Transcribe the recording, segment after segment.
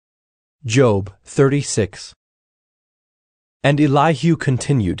Job 36. And Elihu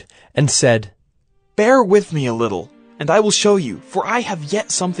continued, and said, Bear with me a little, and I will show you, for I have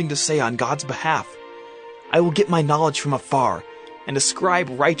yet something to say on God's behalf. I will get my knowledge from afar, and ascribe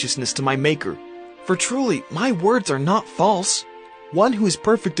righteousness to my Maker. For truly, my words are not false. One who is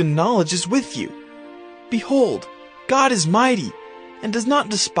perfect in knowledge is with you. Behold, God is mighty, and does not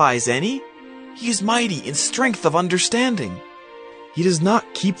despise any. He is mighty in strength of understanding. He does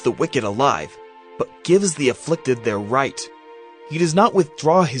not keep the wicked alive, but gives the afflicted their right. He does not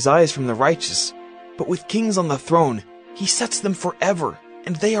withdraw his eyes from the righteous, but with kings on the throne he sets them forever,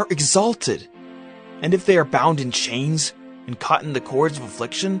 and they are exalted. And if they are bound in chains and caught in the cords of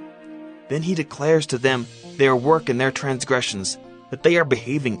affliction, then he declares to them their work and their transgressions, that they are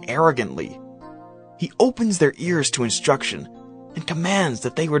behaving arrogantly. He opens their ears to instruction, and commands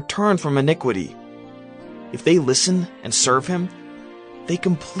that they return from iniquity. If they listen and serve him, they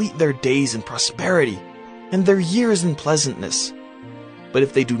complete their days in prosperity, and their years in pleasantness. But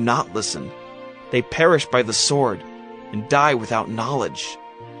if they do not listen, they perish by the sword, and die without knowledge.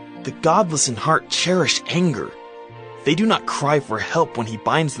 The godless in heart cherish anger. They do not cry for help when he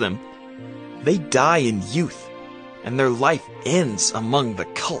binds them. They die in youth, and their life ends among the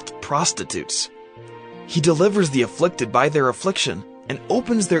cult prostitutes. He delivers the afflicted by their affliction, and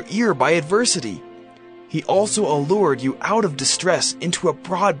opens their ear by adversity. He also allured you out of distress into a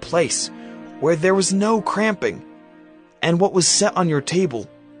broad place, where there was no cramping, and what was set on your table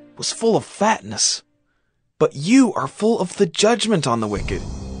was full of fatness. But you are full of the judgment on the wicked.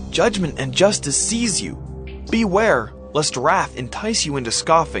 Judgment and justice seize you. Beware, lest wrath entice you into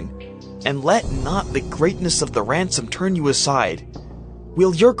scoffing, and let not the greatness of the ransom turn you aside.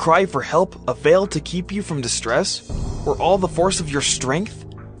 Will your cry for help avail to keep you from distress, or all the force of your strength?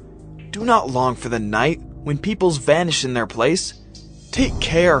 Do not long for the night, when peoples vanish in their place. Take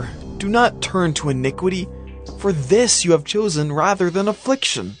care, do not turn to iniquity, for this you have chosen rather than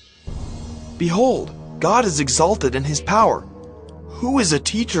affliction. Behold, God is exalted in his power. Who is a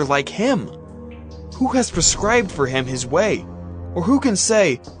teacher like him? Who has prescribed for him his way, or who can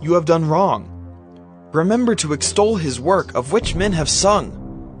say, you have done wrong? Remember to extol his work, of which men have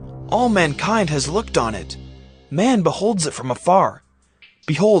sung. All mankind has looked on it. Man beholds it from afar.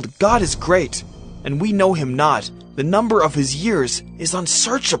 Behold, God is great, and we know him not. The number of his years is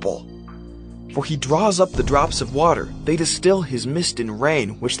unsearchable. For he draws up the drops of water. They distill his mist in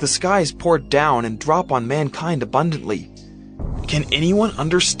rain, which the skies pour down and drop on mankind abundantly. Can anyone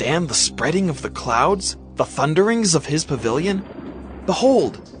understand the spreading of the clouds, the thunderings of his pavilion?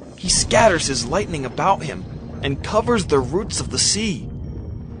 Behold, he scatters his lightning about him, and covers the roots of the sea.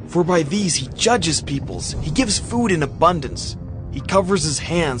 For by these he judges peoples, he gives food in abundance. He covers his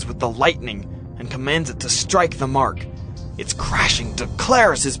hands with the lightning, and commands it to strike the mark. Its crashing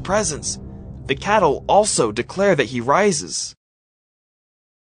declares his presence. The cattle also declare that he rises.